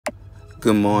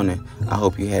Good morning. I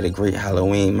hope you had a great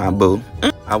Halloween, my boo.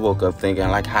 I woke up thinking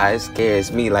like how it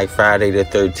scares me like Friday the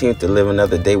 13th to live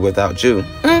another day without you.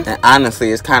 And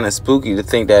honestly, it's kind of spooky to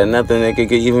think that another nigga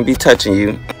could even be touching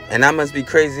you. And I must be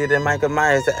crazier than Michael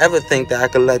Myers to ever think that I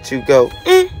could let you go.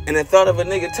 And the thought of a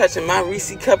nigga touching my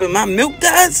Reese cup and my milk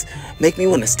duds make me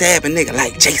want to stab a nigga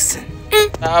like Jason.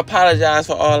 I apologize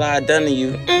for all I done to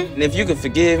you. And if you could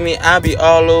forgive me, I'll be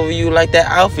all over you like that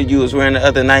outfit you was wearing the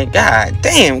other night. God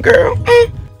damn, girl.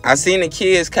 I seen the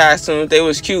kids' costumes. They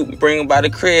was cute. Bring them by the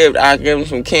crib. I'll give them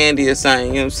some candy or something.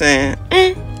 You know what I'm saying?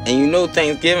 And you know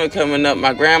Thanksgiving coming up.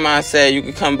 My grandma said you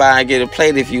could come by and get a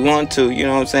plate if you want to. You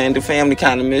know what I'm saying? The family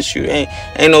kind of miss you. Ain't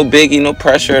no biggie, no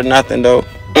pressure or nothing, though.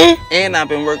 And I've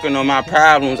been working on my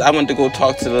problems. I went to go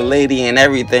talk to the lady and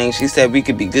everything. She said we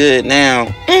could be good now.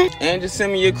 And just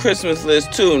send me your Christmas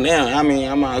list too. Now, I mean,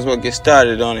 I might as well get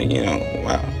started on it, you know,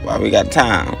 while we got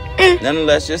time.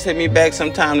 Nonetheless, just hit me back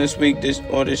sometime this week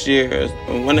or this year,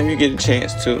 or whenever you get a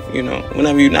chance to, you know,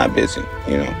 whenever you're not busy,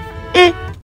 you know.